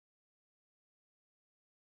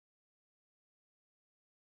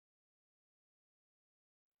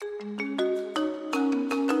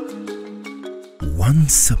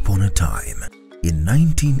Once upon a time, in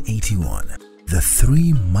 1981, the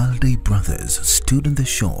three Malday brothers stood on the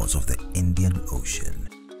shores of the Indian Ocean.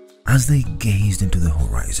 As they gazed into the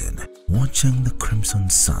horizon, watching the crimson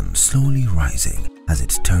sun slowly rising as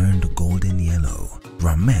it turned golden yellow,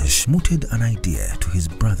 Ramesh mooted an idea to his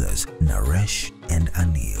brothers Naresh and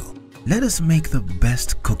Anil. Let us make the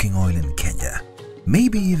best cooking oil in Kenya,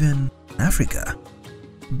 maybe even Africa.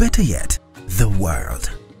 Better yet, the world.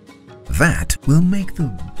 That will make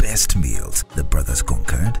the best meals, the brothers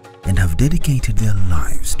concurred, and have dedicated their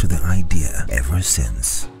lives to the idea ever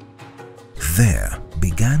since. There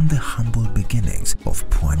began the humble beginnings of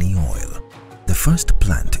Pwani Oil. The first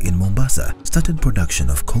plant in Mombasa started production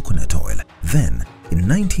of coconut oil, then in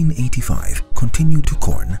 1985 continued to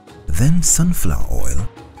corn, then sunflower oil,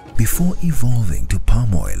 before evolving to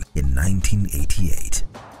palm oil in 1988.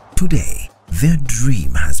 Today, their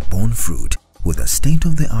dream has borne fruit with a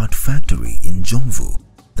state-of-the-art factory in Jomvu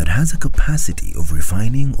that has a capacity of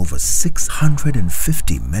refining over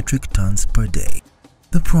 650 metric tons per day.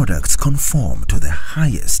 The products conform to the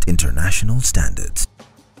highest international standards.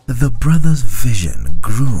 The brothers' vision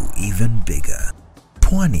grew even bigger.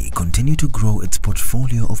 Pwani continued to grow its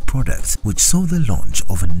portfolio of products, which saw the launch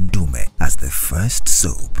of Ndume as the first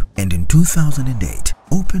soap, and in 2008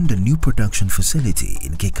 opened a new production facility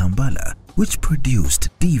in Kekambala which produced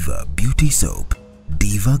Diva Beauty Soap,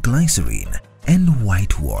 Diva Glycerine, and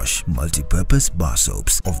Whitewash multi-purpose bar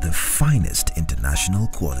soaps of the finest international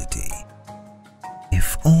quality.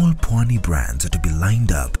 If all Pwani brands are to be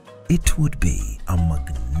lined up, it would be a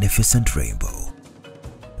magnificent rainbow.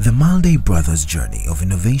 The Malday brothers' journey of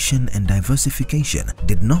innovation and diversification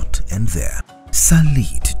did not end there.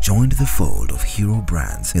 Salit joined the fold of hero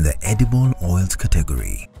brands in the edible oils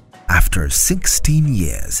category. After 16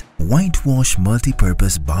 years, Whitewash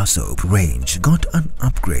multi-purpose bar soap range got an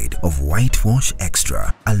upgrade of Whitewash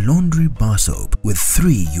Extra, a laundry bar soap with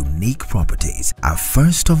 3 unique properties, a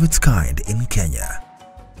first of its kind in Kenya.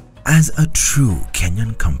 As a true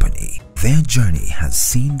Kenyan company, their journey has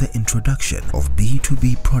seen the introduction of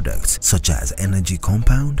B2B products such as Energy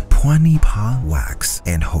Compound, Pwani Pearl Wax,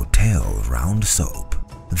 and Hotel Round Soap.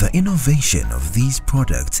 The innovation of these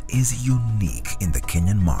products is unique in the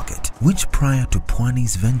Kenyan market, which prior to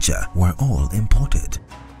Pwani's venture were all imported.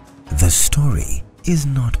 The story is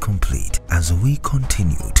not complete as we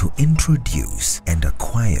continue to introduce and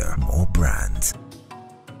acquire more brands.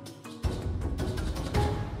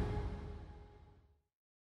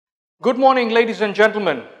 Good morning, ladies and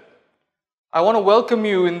gentlemen. I want to welcome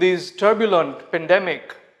you in these turbulent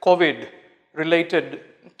pandemic COVID-related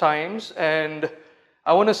times, and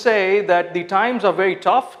I want to say that the times are very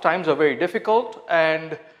tough, times are very difficult,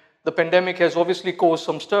 and the pandemic has obviously caused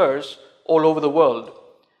some stirs all over the world.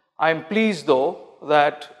 I'm pleased though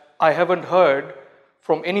that I haven't heard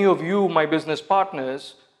from any of you, my business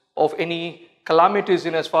partners, of any calamities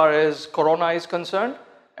in as far as Corona is concerned,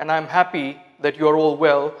 and I'm happy that you are all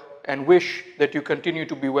well and wish that you continue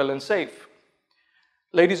to be well and safe.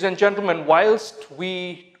 Ladies and gentlemen, whilst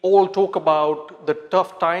we all talk about the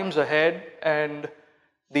tough times ahead and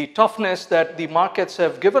the toughness that the markets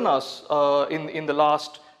have given us in the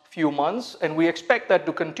last few months, and we expect that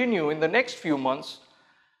to continue in the next few months,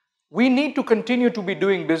 we need to continue to be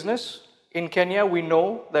doing business. In Kenya, we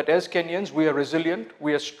know that as Kenyans, we are resilient,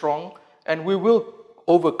 we are strong, and we will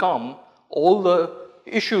overcome all the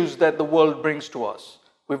issues that the world brings to us.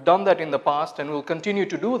 We've done that in the past and we'll continue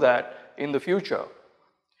to do that in the future.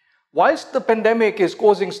 Whilst the pandemic is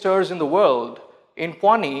causing stirs in the world, in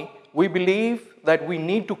Pwani, we believe that we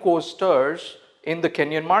need to cause stirs in the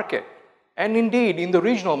Kenyan market and indeed in the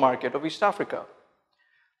regional market of East Africa.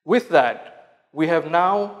 With that, we have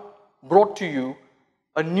now brought to you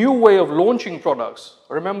a new way of launching products.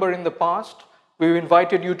 Remember, in the past, we've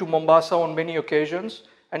invited you to Mombasa on many occasions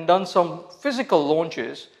and done some physical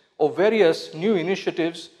launches of various new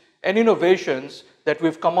initiatives and innovations that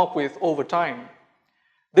we've come up with over time.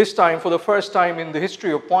 This time, for the first time in the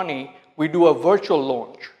history of Pwani, we do a virtual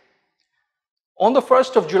launch. On the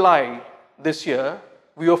 1st of July this year,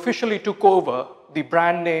 we officially took over the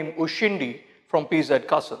brand name Ushindi from PZ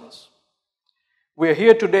Cousins. We are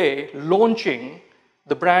here today launching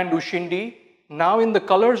the brand Ushindi, now in the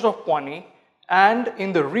colors of Pwani and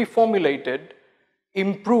in the reformulated,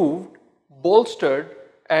 improved, bolstered,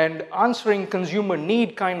 and answering consumer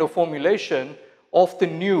need kind of formulation of the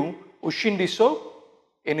new Ushindi soap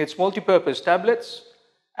in its multi-purpose tablets.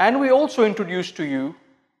 And we also introduced to you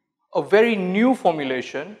a very new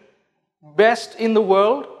formulation, best in the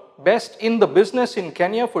world, best in the business in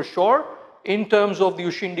Kenya for sure, in terms of the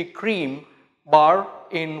Ushindi cream bar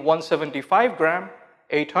in 175 gram,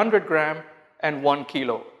 800 gram and 1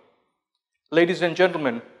 kilo. Ladies and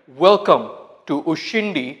gentlemen, welcome to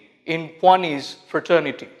Ushindi in Pwani's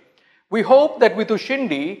fraternity. We hope that with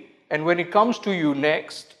Ushindi, and when it comes to you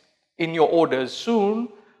next in your orders soon,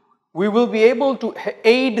 we will be able to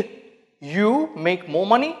aid you make more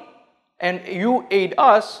money and you aid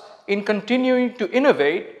us in continuing to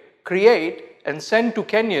innovate, create and send to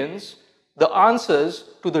Kenyans the answers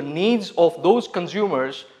to the needs of those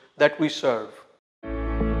consumers that we serve.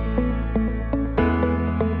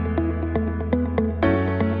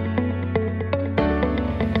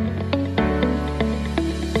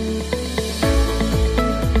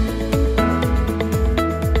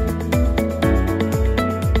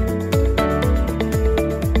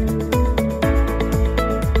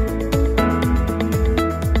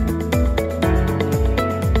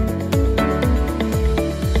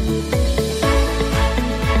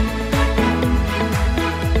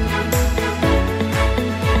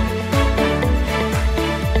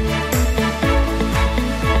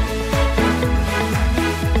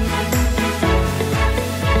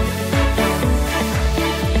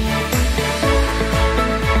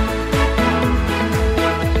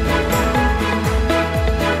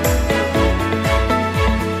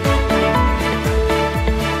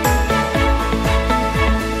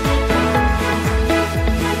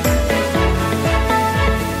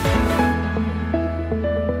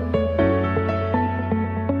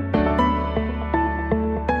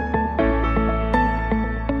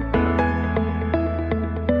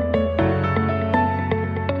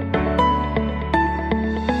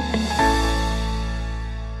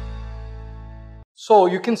 So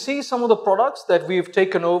you can see some of the products that we've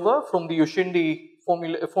taken over from the Ushindi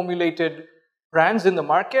formulated brands in the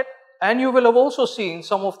market, and you will have also seen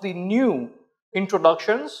some of the new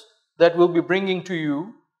introductions that we'll be bringing to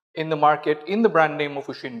you in the market in the brand name of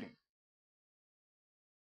Ushindi.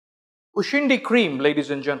 Ushindi cream,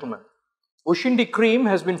 ladies and gentlemen. Ushindi cream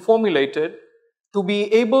has been formulated to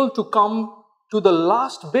be able to come to the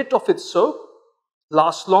last bit of its soap,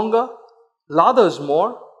 lasts longer, lathers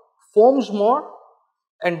more, foams more,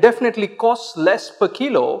 and definitely costs less per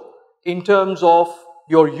kilo in terms of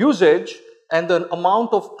your usage and the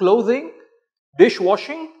amount of clothing,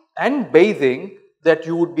 dishwashing and bathing that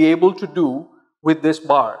you would be able to do with this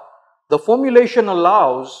bar. The formulation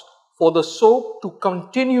allows for the soap to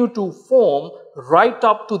continue to foam right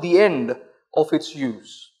up to the end of its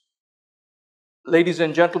use. Ladies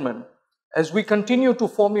and gentlemen, as we continue to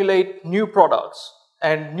formulate new products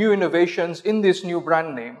and new innovations in this new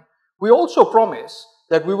brand name, we also promise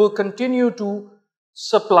that we will continue to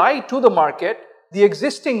supply to the market the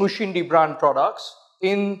existing Ushindi brand products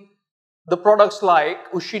in the products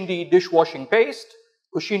like Ushindi dishwashing paste,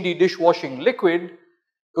 Ushindi dishwashing liquid,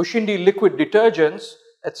 Ushindi liquid detergents,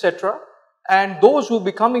 etc. And those will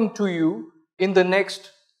be coming to you in the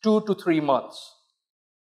next 2 to 3 months.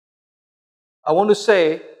 I want to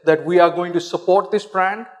say that we are going to support this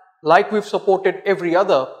brand like we've supported every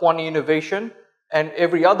other Pwani innovation and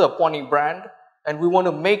every other Pwani brand. And we want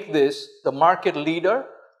to make this the market leader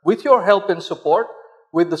with your help and support,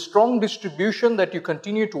 with the strong distribution that you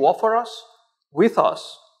continue to offer us. With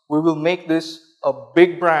us, we will make this a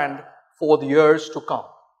big brand for the years to come.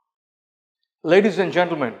 Ladies and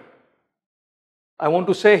gentlemen, I want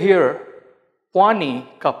to say here,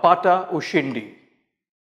 Pwani Kapata Ushindi.